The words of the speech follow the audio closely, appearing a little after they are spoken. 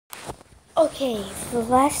Okay, for the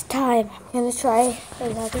last time, I'm gonna try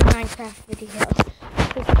another Minecraft video.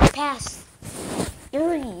 For the past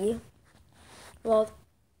 3, well,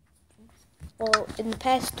 in the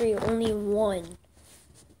past 3, only one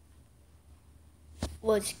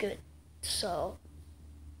was good. So,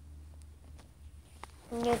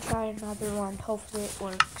 I'm gonna try another one. Hopefully it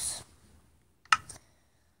works.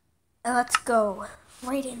 And let's go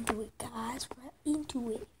right into it, guys. Right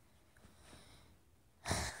into it.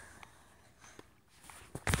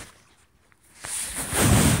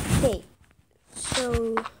 Okay,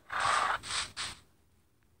 so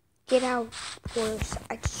get out, horse.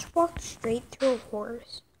 I just walked straight through a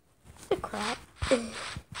horse. What the crap?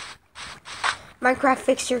 Minecraft,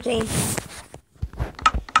 fix your game.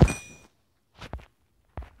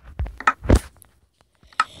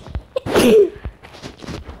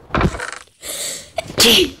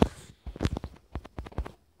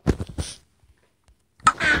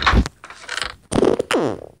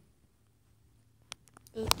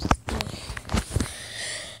 Oops.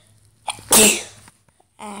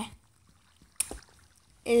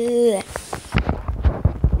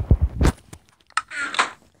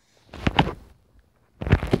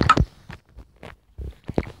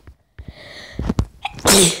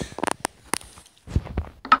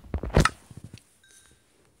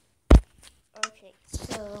 Okay,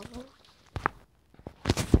 so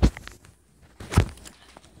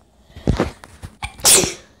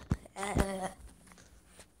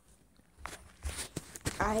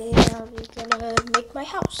I am gonna make my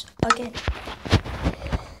house again.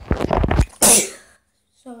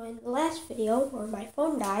 So in the last video where my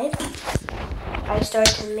phone died, I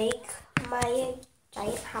started to make my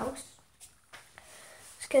giant house.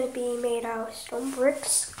 It's gonna be made out of stone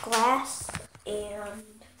bricks, glass,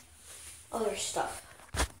 and other stuff.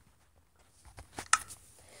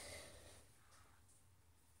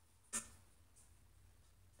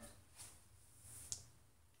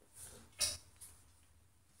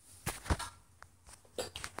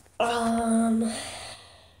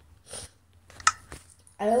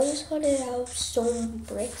 I always cut it out of stone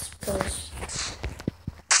bricks because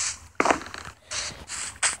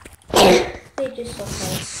they just look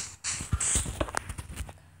nice.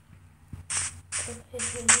 Put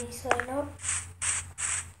the sign up.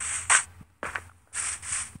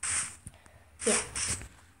 Yeah.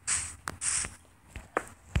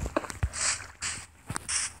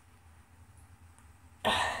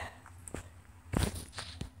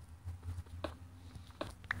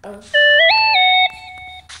 Okay.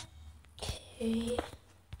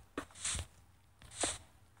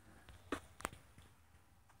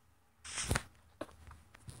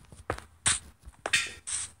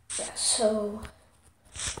 Yeah, so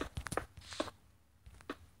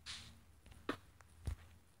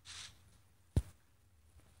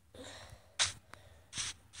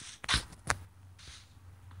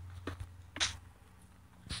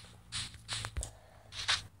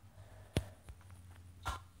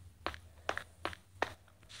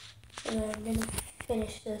and I'm gonna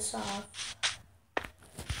finish this off.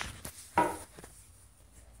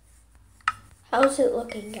 How's it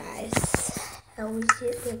looking, guys? How is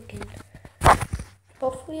it looking?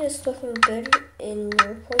 Hopefully it's looking good in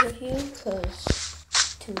your point of view, because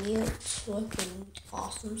to me it's looking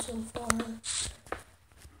awesome so far.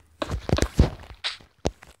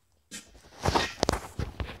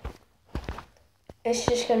 It's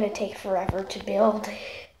just gonna take forever to build.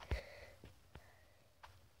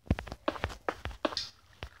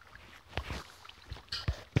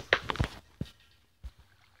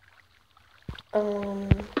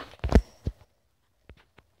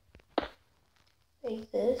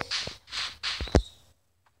 Like this.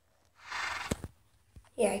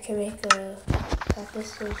 Yeah, I can make a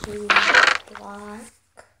this is black.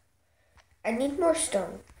 I need more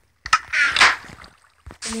stone.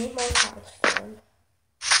 I need more cobblestone.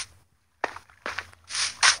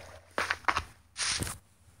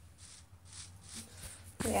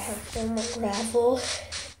 Yeah, I have some more gravel.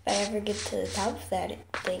 If I ever get to the top of that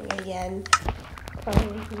thing again,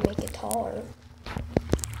 probably can make it taller.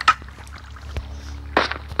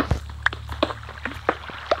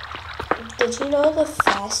 Did you know the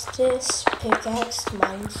fastest pickaxe to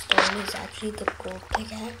mine stone is actually the gold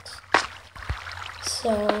pickaxe?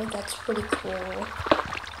 So that's pretty cool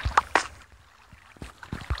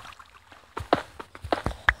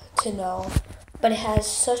to know. But it has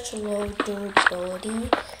such low durability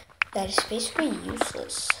that it's basically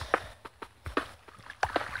useless.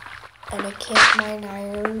 And it can't mine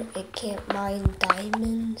iron, it can't mine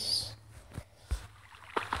diamonds,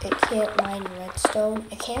 it can't mine redstone,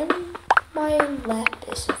 it can mine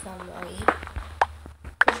lapis if I'm right.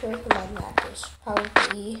 to recommend that is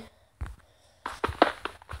probably,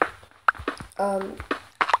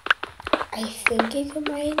 I think it could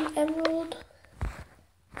mine emerald.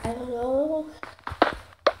 I don't know.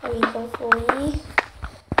 I mean, hopefully.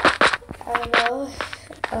 I don't know.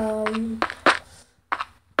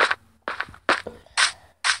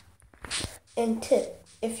 And tip,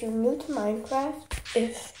 if you're new to Minecraft,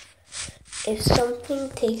 if something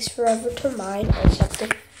takes forever to mine, except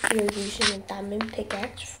if you're using a diamond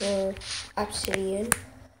pickaxe for obsidian,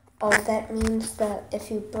 that means that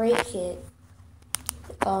if you break it,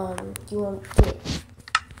 you won't do it.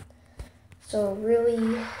 So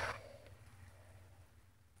really,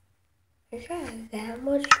 I got that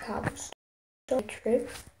much cobblestone trip.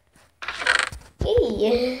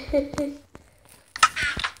 Hey!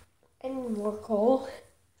 I need more coal.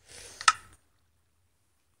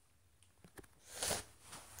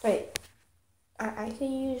 Wait, I could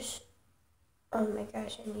use, oh my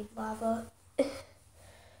gosh, I need lava.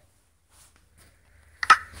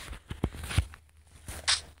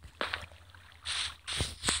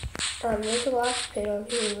 There's a lava pit over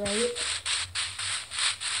here, right?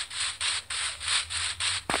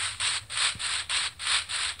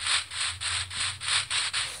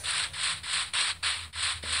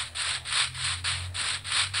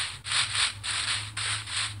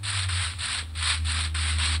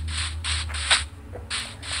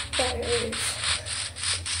 There it is.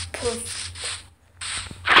 Perfect.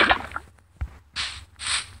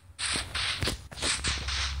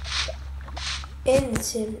 And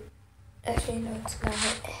it's in, actually no it's not.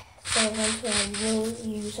 So eventually I will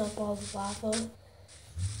use up all the lava.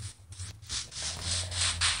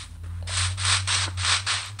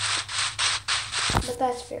 But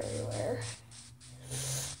that's very rare.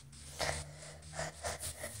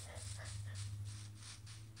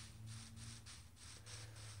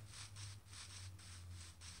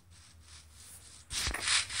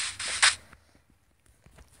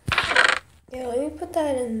 Yeah, let me put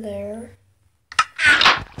that in there.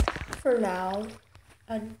 For now,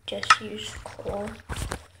 I'll just use coal.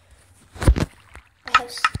 I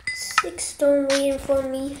have 6 stone waiting for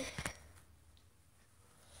me.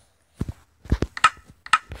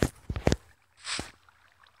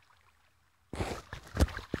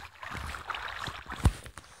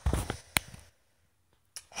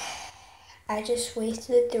 I just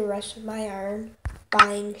wasted the rest of my iron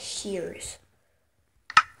buying shears.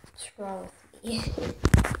 What's wrong with me?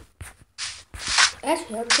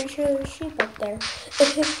 Actually, I'm pretty sure there's sheep up there.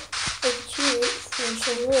 Like sheep for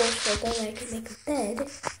some wool so then I can make a bed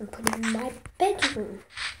and put it in my bedroom.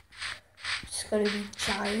 It's gonna be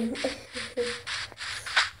giant.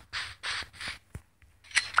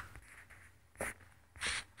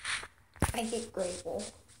 I get gray wool.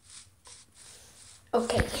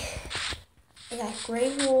 Okay. I got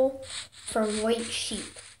gray wool from white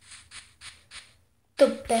sheep. The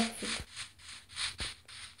best.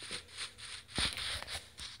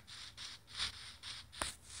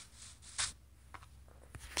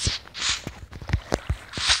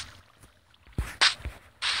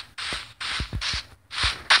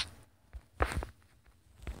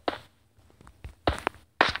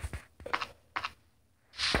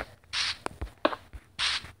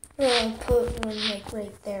 I'll put one like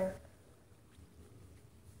right there.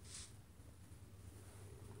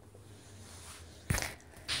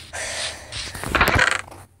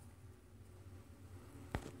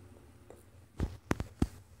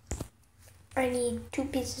 I need 2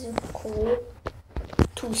 pieces of coal,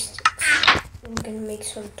 2 sticks. I'm gonna make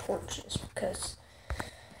some torches because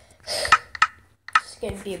it's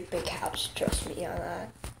gonna be a big house, trust me on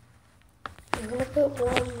that. I'm gonna put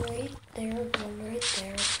one right there, one right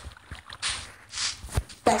there.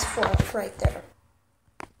 That's 4 right there.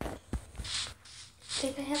 I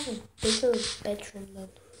think I have a bigger bedroom than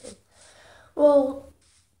him. Well,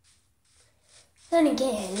 then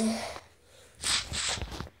again,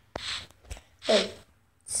 like,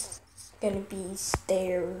 it's gonna be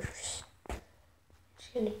stairs. It's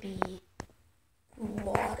gonna be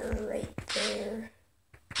water right there.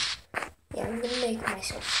 Yeah, I'm gonna make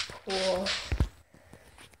myself a pool.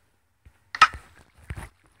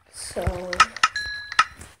 So,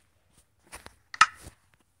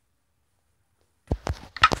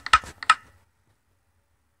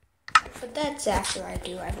 but that's after I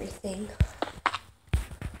do everything.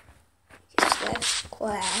 Because that's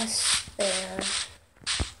glass there.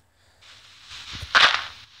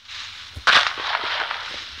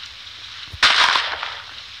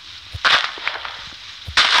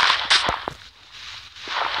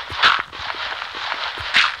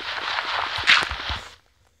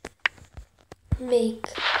 Make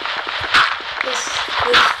this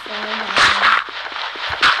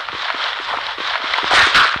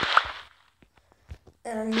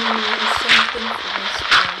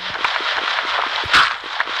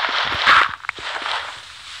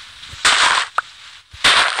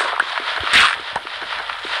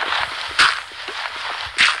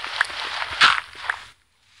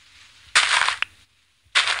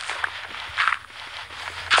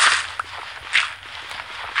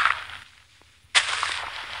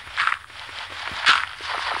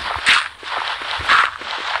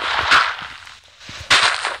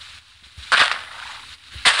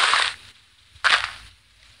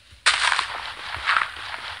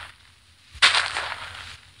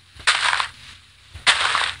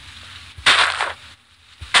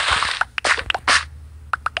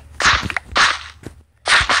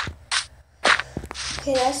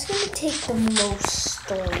Okay, that's gonna take the most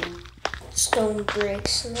stone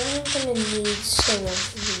bricks, and then I'm gonna need some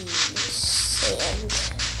of these sand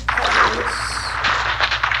pebbles.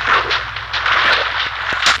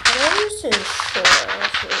 And I'm just in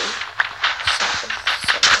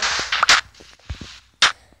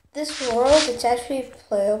this world, it's actually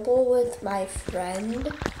playable with my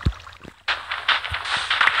friend.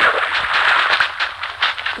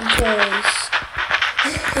 Because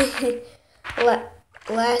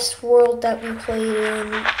last world that we played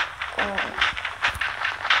in,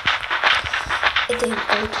 it didn't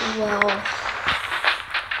go too well.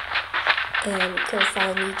 And we couldn't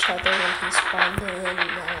find each other when he spawned in, and then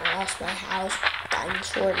I lost my house, diamond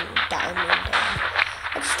sword, and diamond, and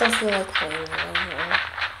I just don't feel like playing it anymore.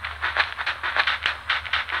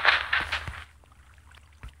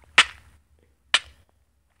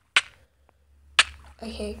 I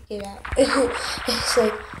can't get out. It's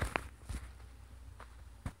like,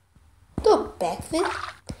 the backflip.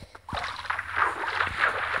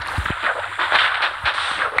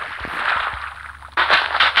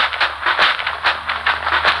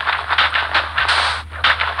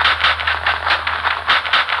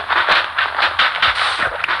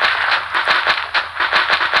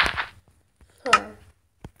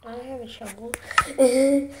 I have a shovel.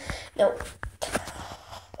 No.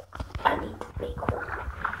 I need to make one.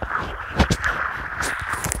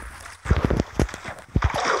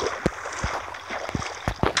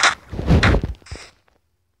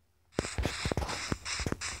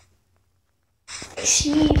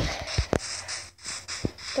 Sheep.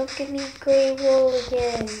 Don't give me gray wool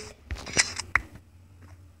again.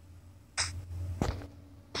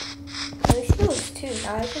 At least it was two.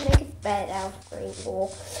 Now I can make a bed out of gray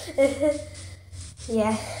wool.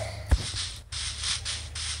 Yeah.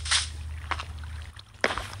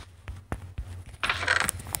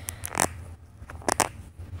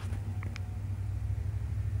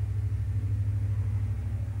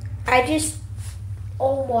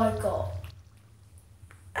 Oh my god.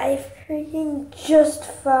 I freaking just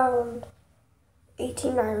found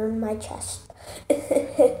 18 iron in my chest.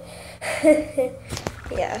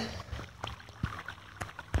 Yeah.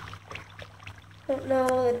 But now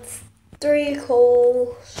it's 3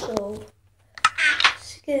 coal, so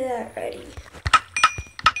let's get that ready.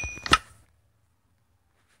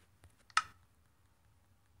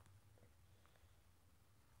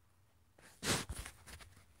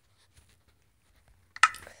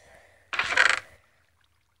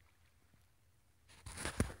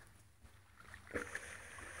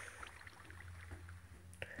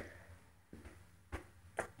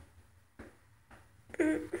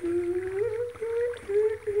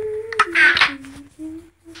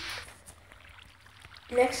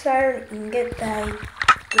 Next iron ingot that I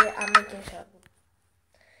get, I'm gonna get shovel.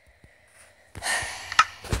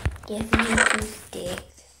 Give me 2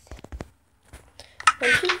 sticks.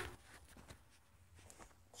 Thank you.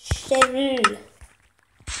 Shovel.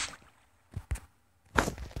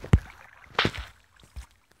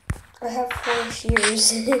 I have 4 shears.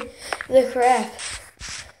 The crap.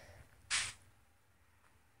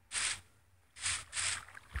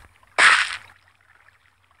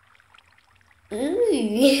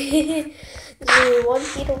 There's one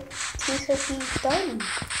piece of meat done.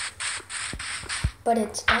 But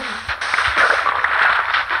it's done.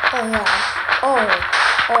 Oh yeah.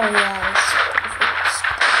 Oh yeah, it's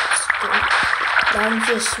perfect. I'm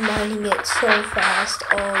just mining it so fast.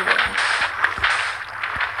 Oh yeah.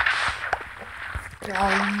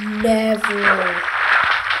 I'll never.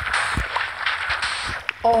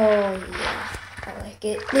 Oh yeah. I like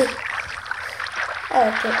it. I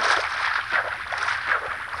like it.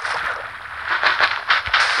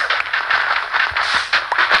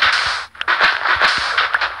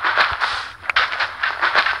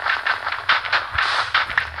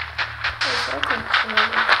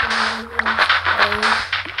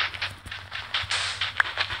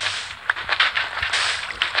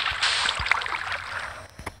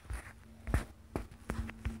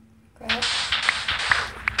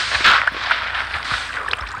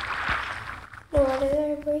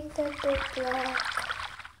 Break that big block.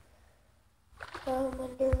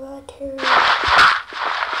 Underwater.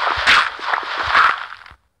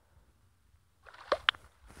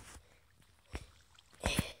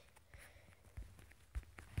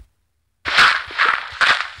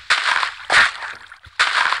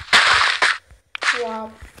 Wow.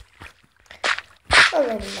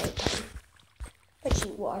 Already nighttime. Let's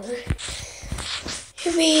eat water.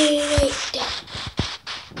 Should be nighttime.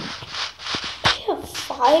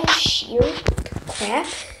 5 shears? Crap.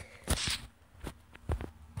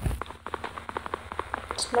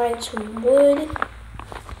 Let's mine some wood.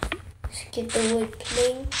 get the wood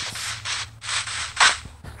planks.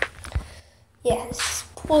 Yeah, this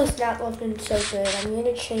pool is not looking so good. I'm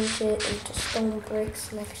gonna change it into stone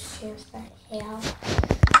bricks next chance I have.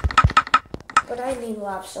 But I need a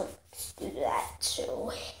lot of stone bricks to do that,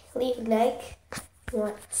 so leave a like if you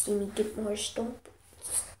want to see me get more stone bricks.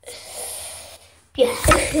 Yeah.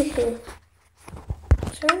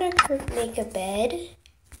 So I'm gonna make a bed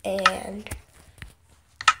and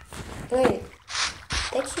wait,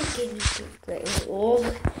 that keeps getting too great old.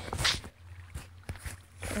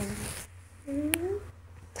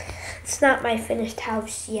 It's not my finished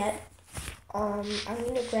house yet. I'm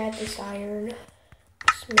gonna grab this iron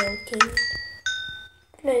smelting.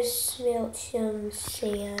 I'm gonna smelt some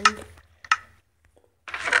sand.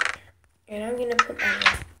 And I'm gonna put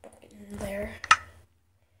my bucket in there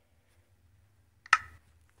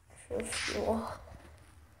for fuel.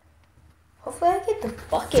 Hopefully I get the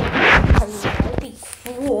bucket back. I mean, that would be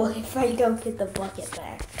cool if I don't get the bucket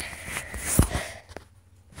back.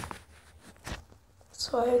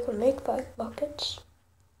 So I can make 5 buckets.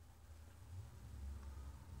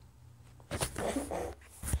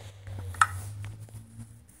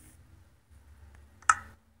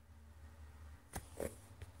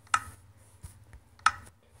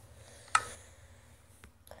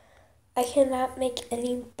 I cannot make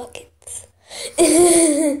any buckets.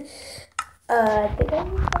 Did I make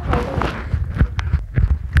the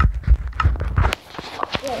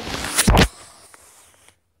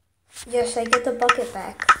Yes, I get the bucket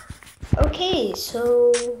back. Okay,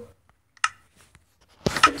 so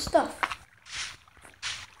good stuff.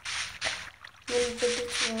 Maybe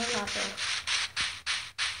it's more lava.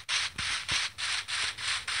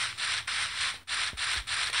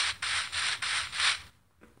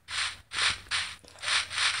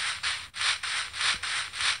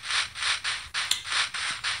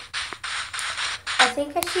 I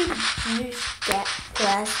think I should use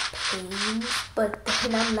glass panes, but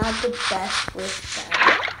then I'm not the best with them.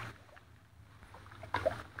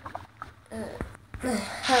 I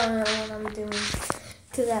don't know what I'm doing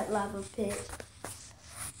to that lava pit.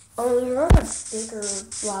 Oh, you're on a bigger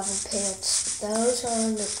lava pits. Those are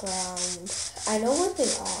underground. I know what they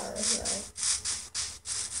are, though.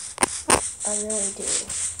 I really do.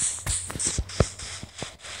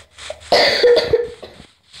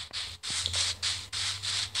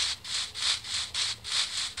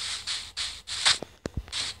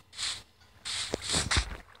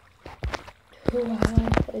 Wow,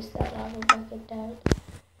 place that lava bucket down.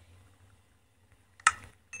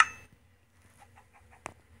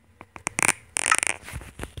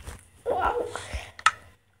 Wow.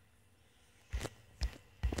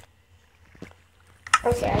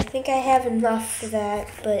 Okay, I think I have enough for that,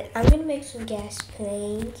 but I'm gonna make some gas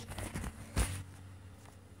planes.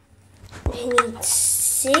 I need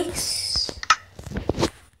 6.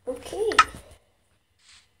 Okay.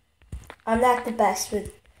 I'm not the best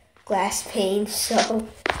with glass panes, so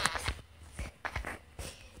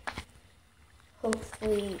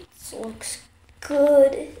hopefully it looks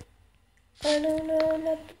good. I don't know, I'm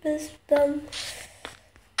not the best with them.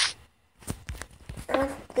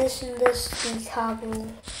 This and this, these hobble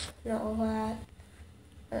and all that.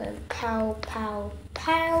 And pow, pow,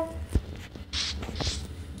 pow.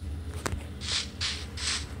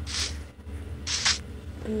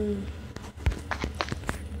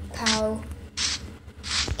 Pow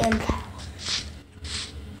and pow.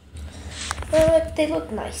 They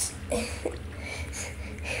look nice.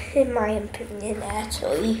 In my opinion,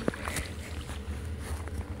 actually.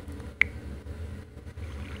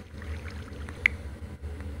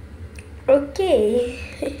 Okay.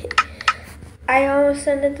 I almost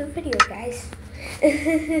ended the video, guys.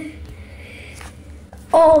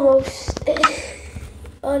 Almost.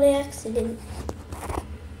 On accident.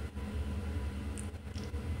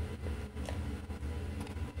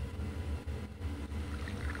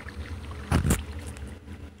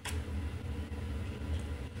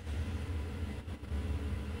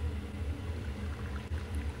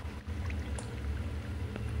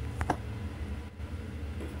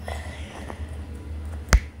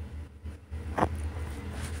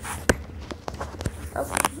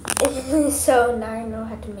 Okay. So now I know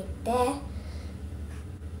how to make that.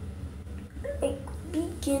 Make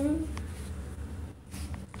beacon.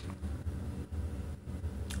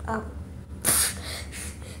 I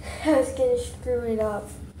was gonna screw it up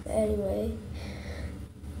anyway.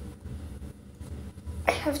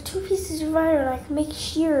 I have 2 pieces of iron. I can make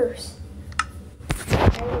shears.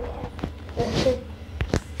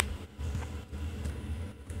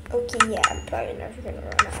 Okay, yeah, I'm probably never gonna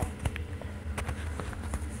run out.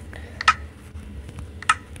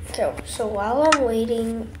 So while I'm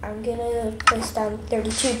waiting, I'm gonna place down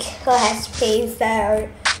 32 glass panes that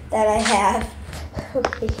I have.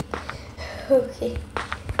 Okay.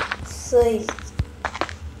 It's like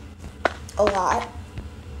a lot.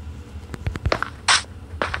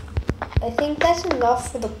 I think that's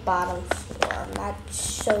enough for the bottom floor. I'm not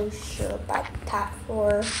so sure about the top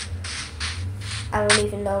floor. I don't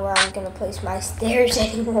even know where I'm gonna place my stairs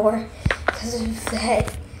anymore because of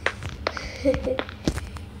that.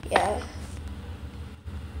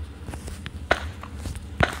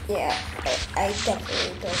 Yeah, I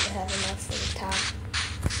definitely don't have enough for the top.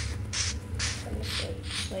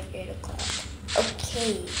 It's like 8 o'clock.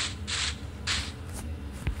 Okay.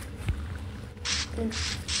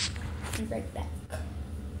 Be right back.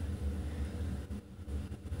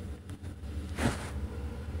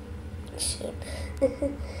 Shit.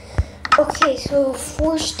 Okay, so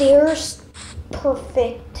 4 stairs.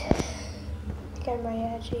 Perfect. I think I might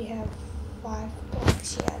actually have 5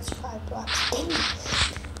 blocks. Yeah, it's 5 blocks. Dang it.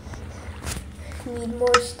 Need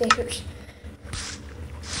more stairs.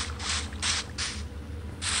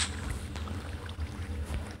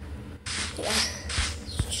 Yeah,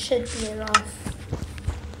 should be enough.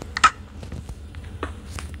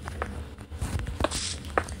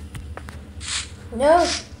 No.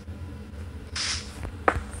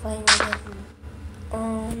 Finally.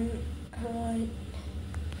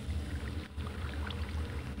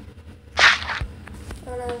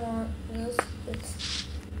 What I want is this.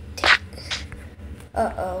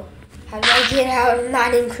 Uh-oh. How do I get out? I'm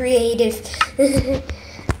not in creative.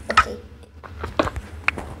 Okay.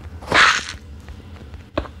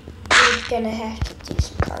 We're gonna have to do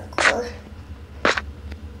some parkour.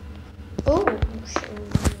 Oh,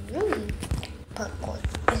 really parkour.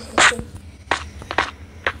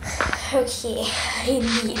 Okay, I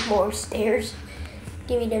need more stairs.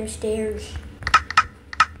 Give me them stairs.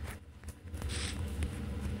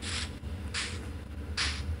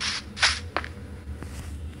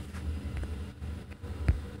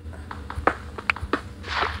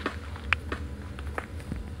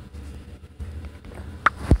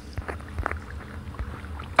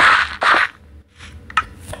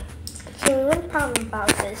 So one problem about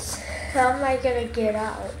this, how am I gonna get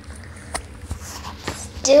out?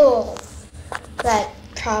 Still, that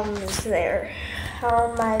problem is there.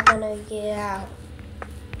 How am I gonna get out?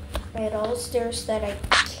 I had all the stairs that I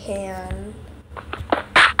can.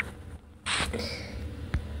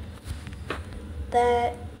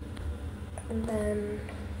 That, and then,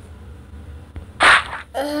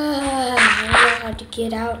 I don't know how to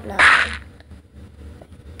get out now.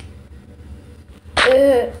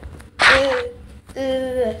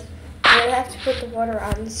 I'm gonna have to put the water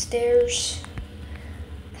on the stairs.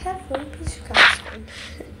 I have one piece of cobblestone.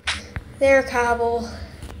 There, cobble.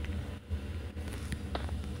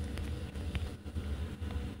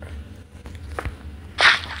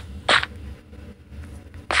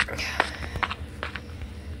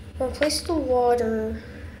 I'm gonna place the water.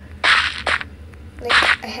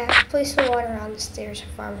 Like, I have to place the water on the stairs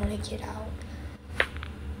if I want to get out.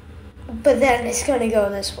 But then it's gonna go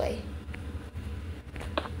this way.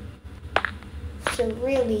 So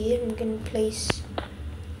really, I'm gonna place.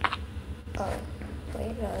 Oh,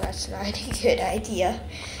 wait, no, that's not a good idea.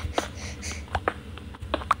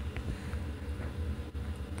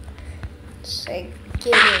 It's like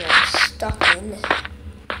getting stuck in.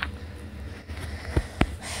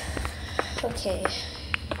 Okay.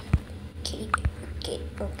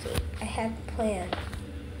 Okay. I have a plan.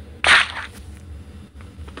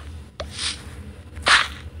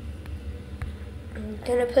 I'm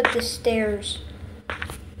gonna put the stairs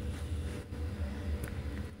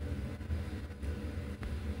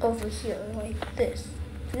over here like this.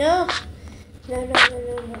 No. Like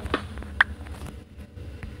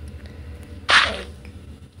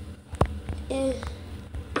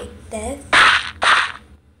this.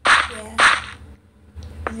 Yeah.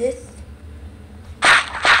 This.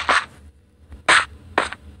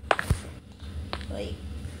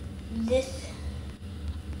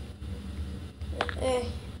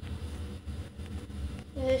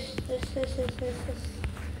 Like this. This.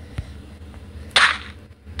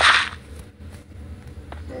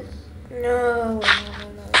 No.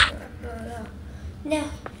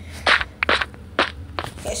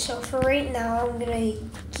 Okay, so for right now, I'm gonna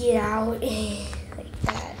get out like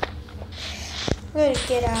that. I'm gonna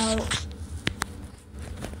get out,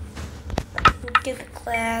 get the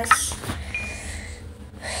glass.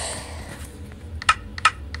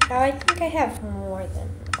 Now I think I have more than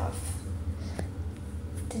enough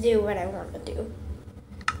to do what I want to do.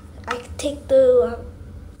 I can take the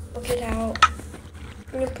bucket out.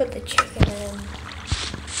 I'm gonna put the chicken in.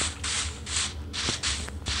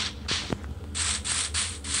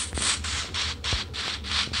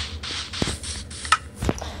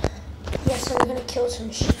 kill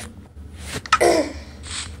some sheep.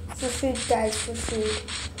 For food, guys, for food.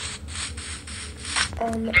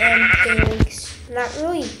 And pigs. Not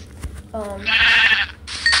really,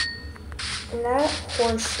 not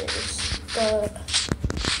horses, but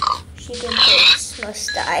sheep and pigs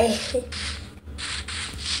must die.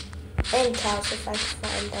 And cows if I can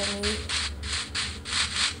find any.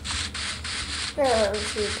 There are a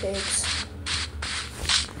few pigs.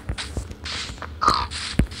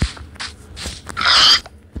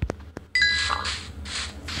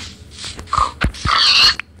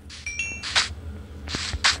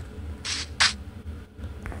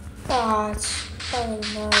 Ah, it's probably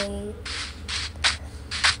night.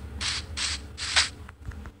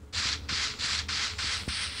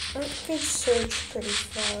 I can search pretty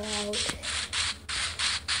far out.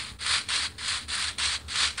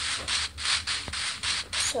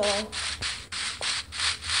 So, I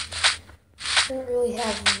don't really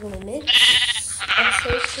have limits of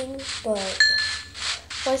searching, but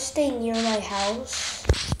if I stay near my house,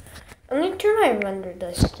 I'm going to turn my render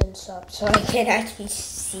distance up so I can actually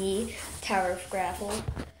see Tower of Gravel.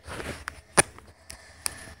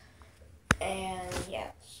 And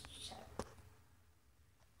yeah,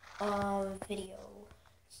 video.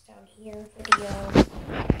 It's down here, video.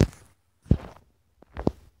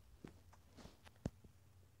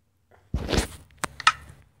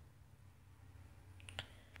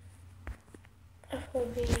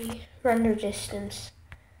 FOV render distance.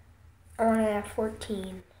 I want to have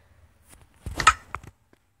 14.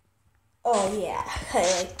 Oh yeah,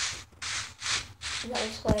 I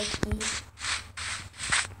like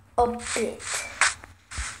a bit,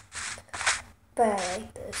 but I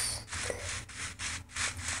like this.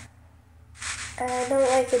 I don't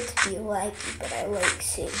like it to be laggy, but I like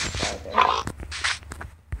seeing farther.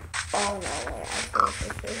 Oh no, I can't live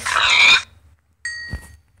with this.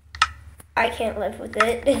 I can't live with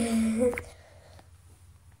it.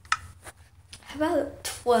 How about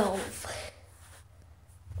 12?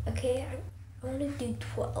 Okay, I want to do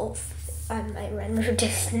 12 on my render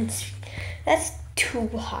distance. That's too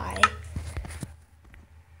high.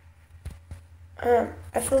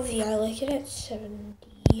 FOV, I like it at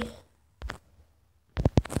 70.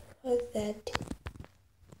 Like that.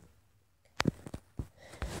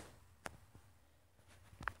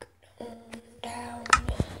 Down.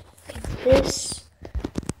 Like this.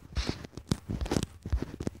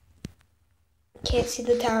 Can't see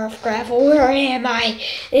the Tower of Gravel. Where am I?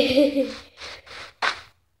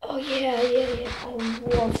 Oh yeah. I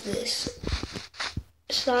love this.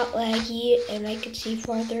 It's not laggy and I can see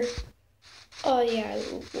farther. Oh yeah,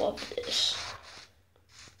 I love this.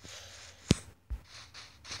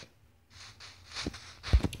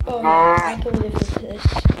 Oh, I can live with this.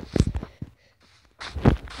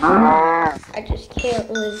 I just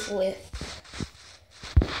can't live with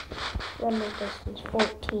render distance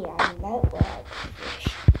 14. I mean, that lag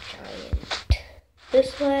is giant.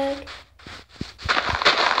 This lag,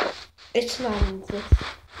 it's not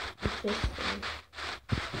existing.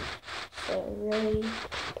 So really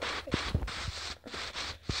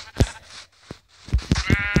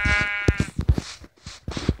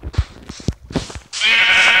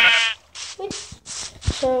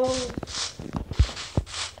So,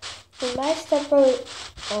 in my stepbrother,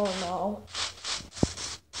 oh no.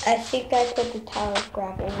 I think I put the Tower of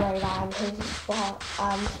Gravel right on his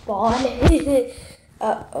spawn.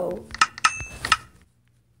 Uh-oh.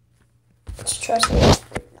 Trust me, this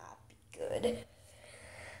would not be good.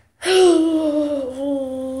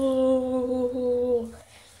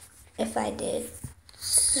 If I did.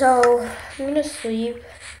 So, I'm gonna sleep.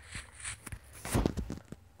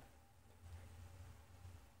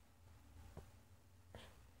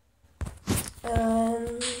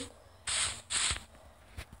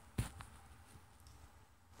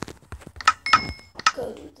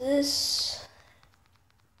 Go do this.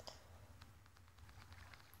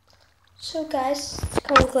 So guys, it's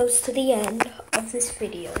coming close to the end of this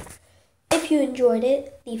video. If you enjoyed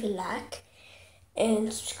it, leave a like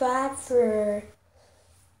and subscribe for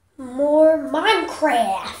more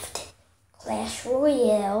Minecraft, Clash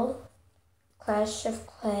Royale, Clash of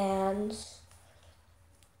Clans,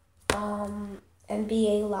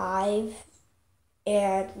 NBA Live,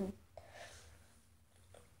 and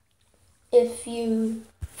if you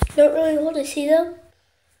don't really want to see them,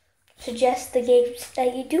 suggest the games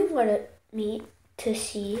that you do want me to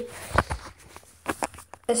see.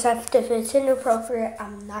 Except if it's inappropriate,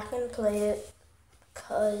 I'm not going to play it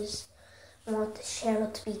because I want the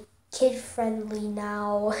channel to be kid-friendly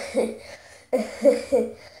now.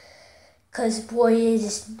 Because boy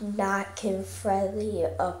is not kid-friendly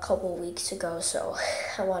a couple weeks ago, so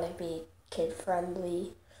I want to be kid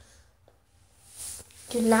friendly.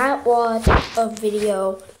 Do not watch a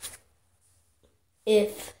video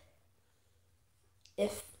if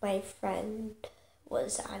my friend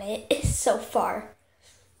was on it so far.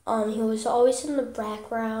 He was always in the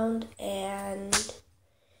background, and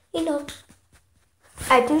you know,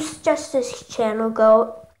 I do suggest this channel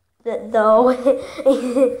though.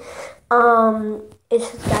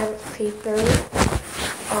 It's Diamond Creeper.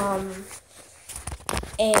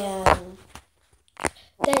 And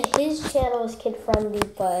that his channel is kid friendly,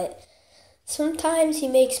 but sometimes he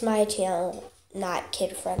makes my channel not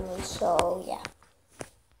kid friendly. So yeah,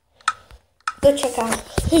 go check out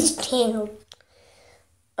his channel.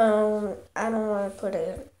 I don't want to put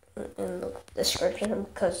it in the description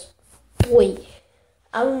because, boy,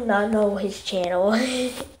 I do not know his channel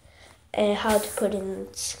and how to put in the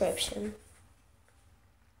description.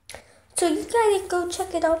 So you gotta go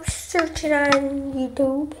check it out, search it on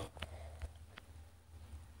YouTube.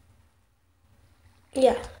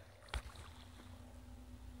 Yeah.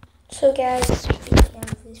 So guys, we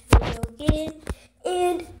have this video again,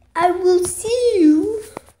 and I will see you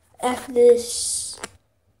after this.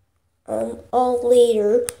 All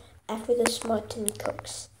later after this mutton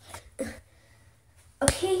cooks.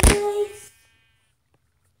 Okay, guys?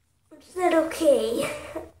 Is that okay?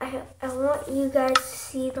 I want you guys to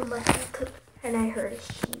see the mutton cook, and I heard a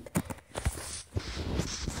sheep.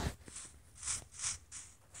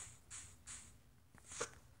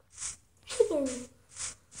 Chicken.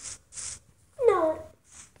 No.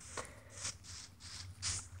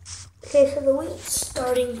 Okay, so the wheat's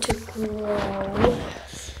starting to grow.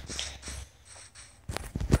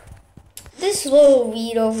 This little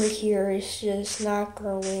weed over here is just not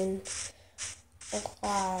growing a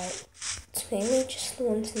lot. It's mainly just the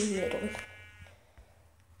ones in the middle.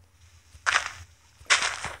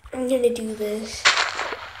 I'm gonna do this.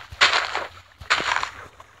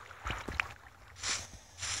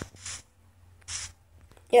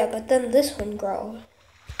 Yeah, but then this one grows.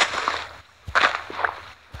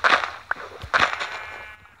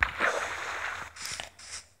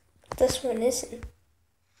 This one isn't.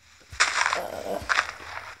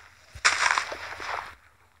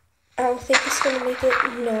 I don't think it's gonna make it.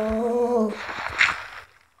 No.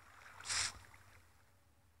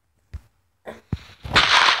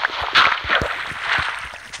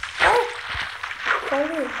 Oh,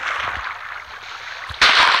 fine.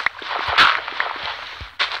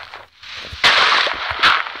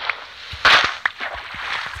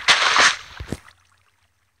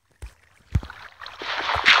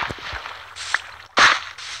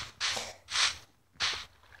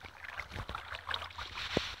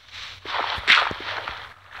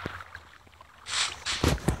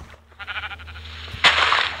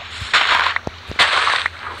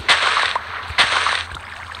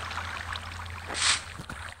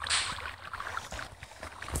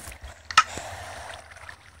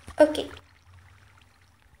 Okay.